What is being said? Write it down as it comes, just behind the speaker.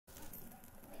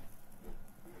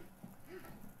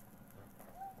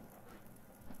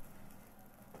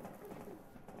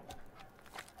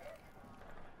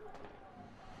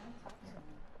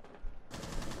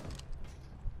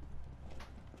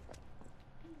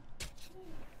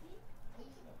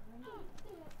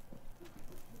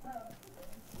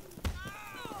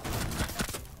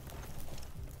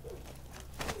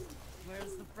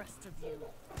Where's the rest of you?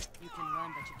 You can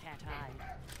run, but you can't hide.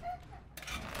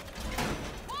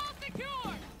 All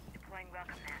secure! Deploying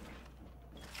welcome mat.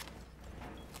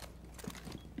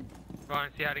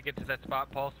 Want to see how to get to that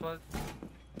spot Pulse was?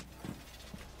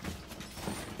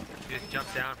 You just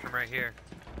jump down from right here.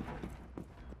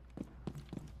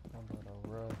 I'm gonna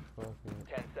rush, fuck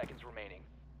it. 10 seconds remaining.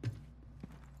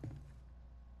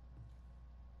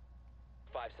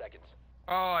 5 seconds.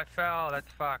 Oh, I fell.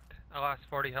 That's fucked. I lost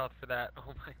 40 health for that.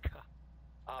 Oh my god.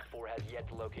 Op 4 has yet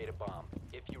to locate a bomb.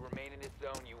 If you remain in this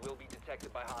zone, you will be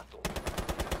detected by hostiles.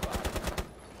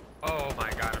 Oh my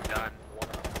god, I'm done. 1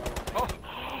 Op 4 Oh!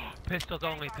 remaining. Pistols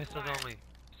only, pistols only.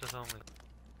 Pistols only.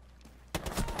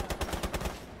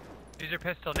 Use your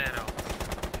pistol, Nano.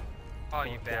 Oh,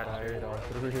 you bastard.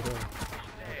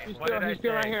 He's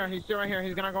still right here. He's still right here.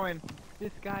 He's gonna go in.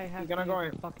 This guy has. He's gonna go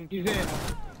in. Fucking. He's in.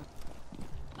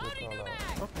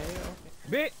 Okay.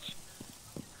 Bitch!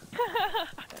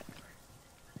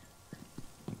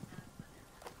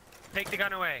 Take the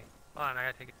gun away. Hold on, I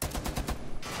gotta take it.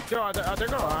 Yo, are they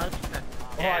garage? Yeah.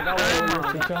 Oh, I got one.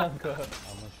 I'm gonna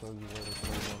show you where to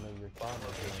put one of your bombs.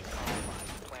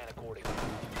 Plan accordingly.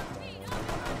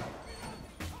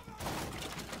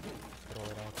 Throw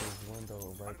it out this window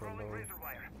right below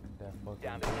that fucking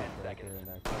Down to 10 seconds. in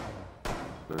that corner.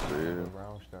 That's it. The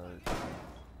round start.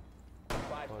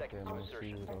 5 Fuck seconds them, to no see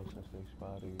insertion. those since they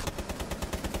spotted you.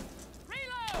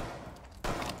 Reload!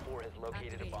 Op 4 has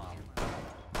located a bomb.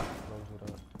 Close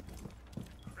it up.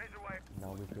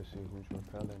 Now we can see who's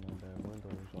repelling on that window.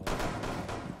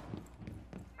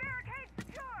 Barricade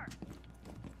secure!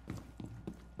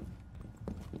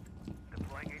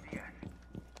 Deploying ADS.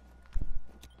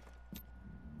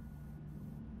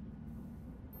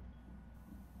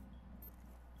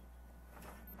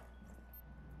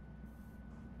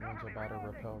 One's about to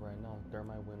repel right now.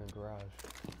 Thermite went in garage.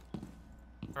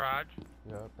 Garage?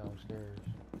 Yup, downstairs.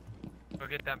 Go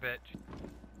get that bitch.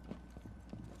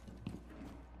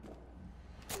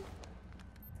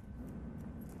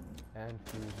 And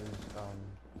fuses,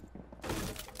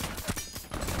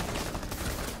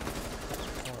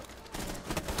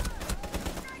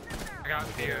 I got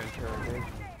fear. interrogation.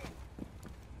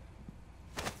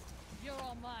 You're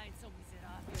all mine, so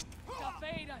miserable.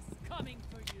 Caveira's coming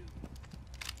for you.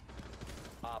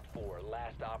 Op 4,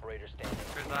 last operator standing.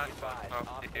 Where's last Advised, one?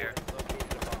 Oh, Op 4 here. has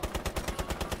located a bomb.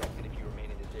 Suspected if you remain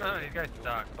in this area. Oh, these guys you will be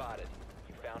suck. Spotted.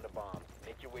 You found a bomb.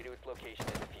 Make your way to its location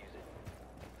and defuse it.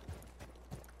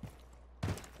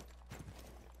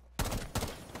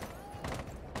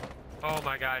 Oh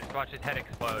my god, just watch his head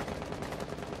explode.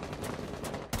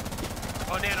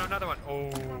 Oh, Nano, another one. Oh.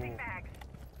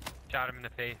 Shot him in the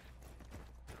face.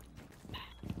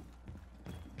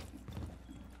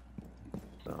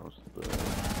 Sounds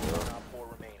One Op 4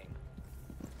 remaining.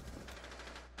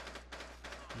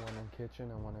 One in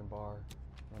kitchen and one in bar.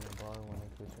 One in bar, one in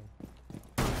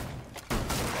kitchen.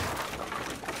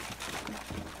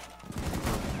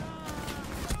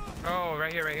 Oh,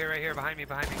 right here, behind me.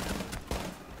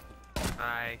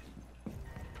 Nice.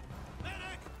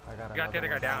 I got You got the other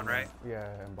guy down, right? Yeah,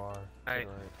 in bar. Alright.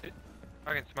 Right.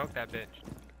 Fucking smoke that bitch.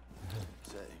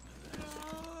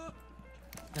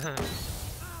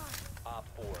 Op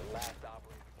 4, last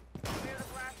operator. Clear the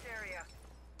blast area.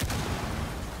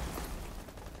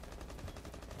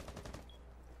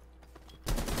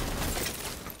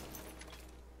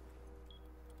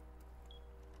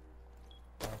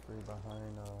 Factory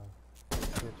behind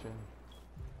kitchen.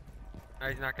 Oh,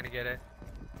 he's not gonna get it.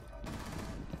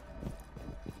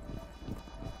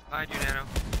 Behind you, Nano.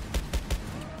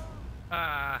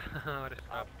 Ah, what a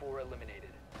Op stop. 4 eliminated.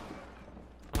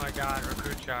 Oh my god,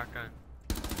 recruit shotgun.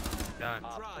 Done.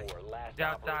 Op 4, last He's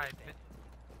outside. operator standing.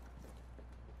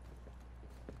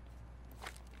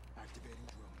 Activating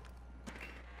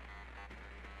drone.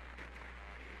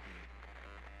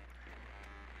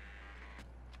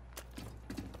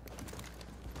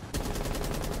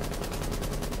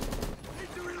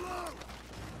 Need to reload!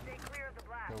 Stay clear of the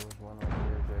blast. There was one over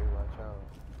here, Jay. Watch out.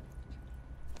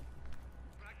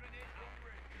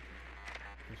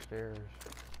 Two stairs.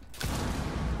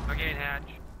 Okay, hatch.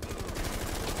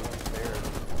 One stairs.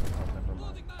 Oh, never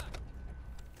mind.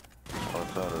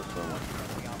 outside or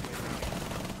something.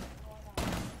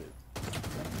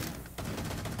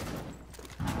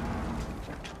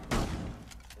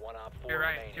 One Op 4 You're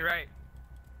right, remaining. you're right.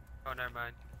 Oh, never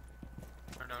mind.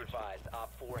 Oh, no. Be advised,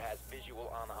 Op 4 has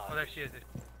visual on the Oh, there hostage. she is.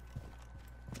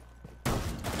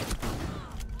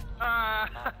 Ah!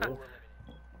 Op 4 eliminated.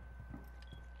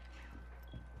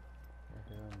 Right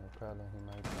here in the rappelling, he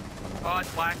might be. Oh,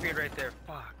 it's Blackbeard right there.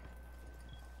 Fuck.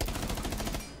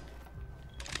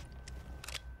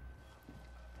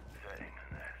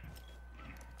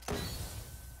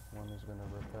 One is gonna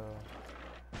rappel.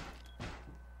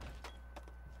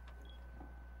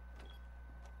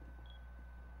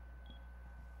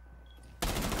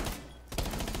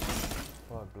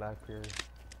 Fuck, Blackbeard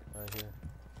right here.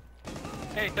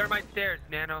 Hey, thermite stairs,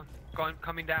 Nano.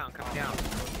 Coming down, coming down.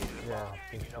 Yeah,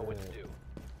 You know what to do.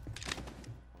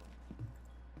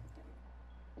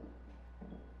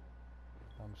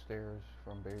 I'm stairs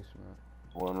from basement.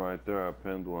 One right there. I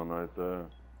pinned one right there.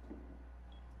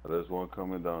 There's one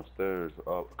coming downstairs.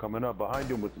 Coming up behind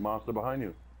you with the monster behind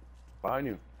you. Behind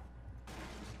you.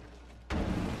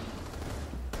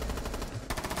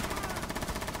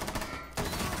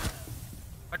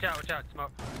 Watch out,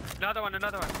 smoke. Another one.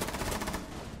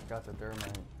 Got the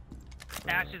thermite.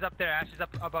 Ash is up there, Ash is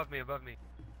up above me.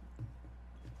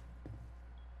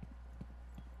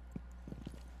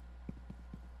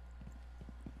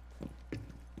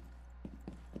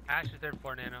 Ash is there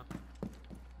for Nano.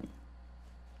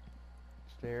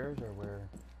 Stairs or where?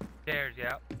 Stairs,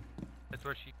 yeah. That's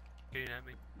where she's shooting at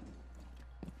me.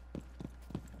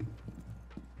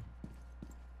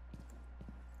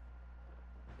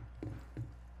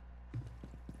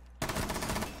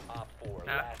 Op 4,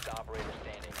 last operator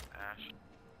standing. Ash.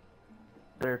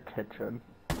 Their kitchen.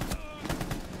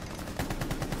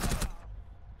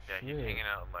 Yeah, he's hanging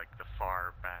out like the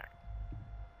far back.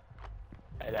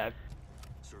 Hey, Dad.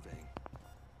 Surveying.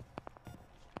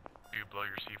 You blow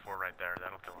your C4 right there,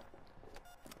 that'll kill him.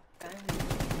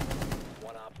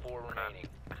 One Op 4 remaining.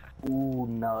 Ooh,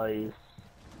 nice.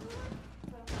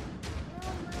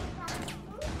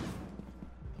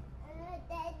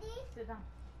 Daddy? Sit down.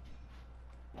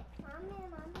 Mommy,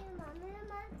 my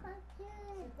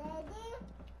computer. Daddy?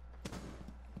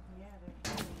 Yeah,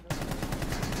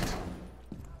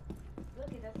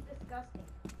 look, that's disgusting.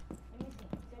 Let me see.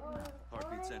 Take them out.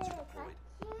 Heartbeat sensor deployed.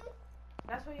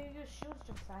 That's why you use shoes,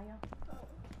 Josiah.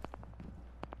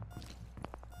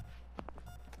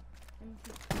 Let me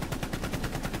see.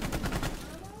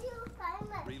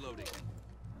 Reloading.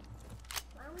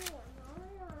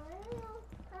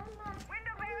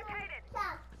 Window barricaded.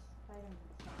 Surveying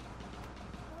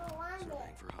for hostile.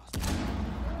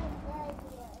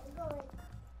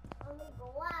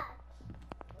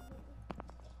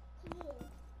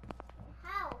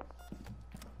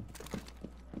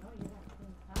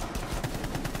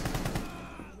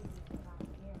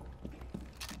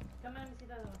 Come on, let me see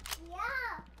the other one.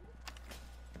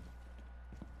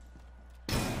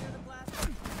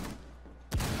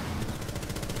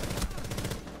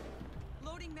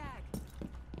 Loading mag.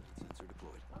 Sensor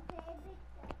deployed.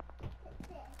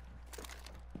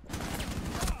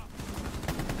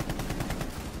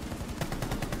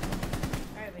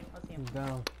 Alright, wait, I'll see him. He's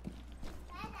down.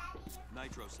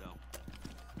 Nitro cell.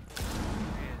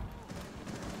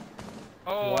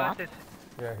 Oh, that's it.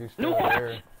 Yeah, he's still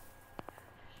there.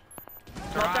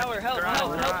 Small tower, help,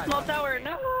 small tower,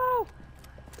 no!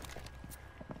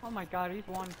 Oh my god, he's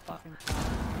one fucking shot.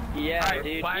 Yeah, Alright,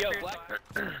 dude. Blackbeard. Yo, Black.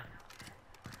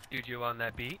 Dude, you on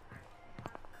that beat?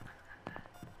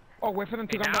 Oh, wait for them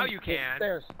to Hey, come now down you the can.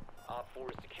 stairs. Op 4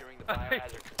 is securing the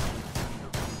biohazard.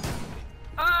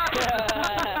 Ah!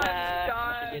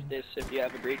 You should get this if you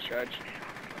have a breach charge.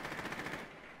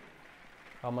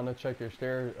 I'm gonna check your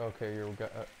stairs. Okay, you're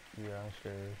yeah,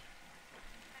 stairs.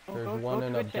 Oh, There's go one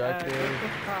in switch, objective.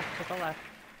 Switch cross to the left.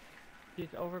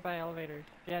 He's over by elevators.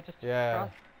 Yeah, just Yeah, cross.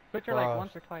 Switch her like cross.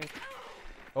 once or twice.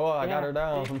 Oh, I got Yeah, her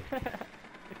down. see?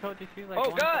 I told you she was like Oh,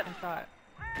 one God! fucking shot.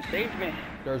 You saved me.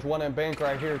 There's one in bank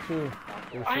right here too.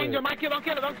 Good I ain't shit. your mic, don't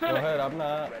kill it, don't Go kill it! ahead, I'm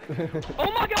not.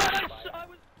 Oh my god, I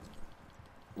was...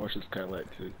 Watch this skylight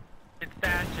too. It's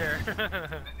Thatcher.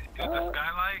 Got the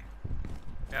skylight?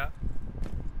 Yeah.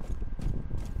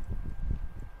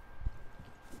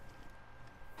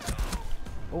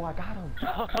 Oh, I got him.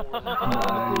 Op 4 is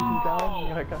He got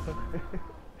me. I got him.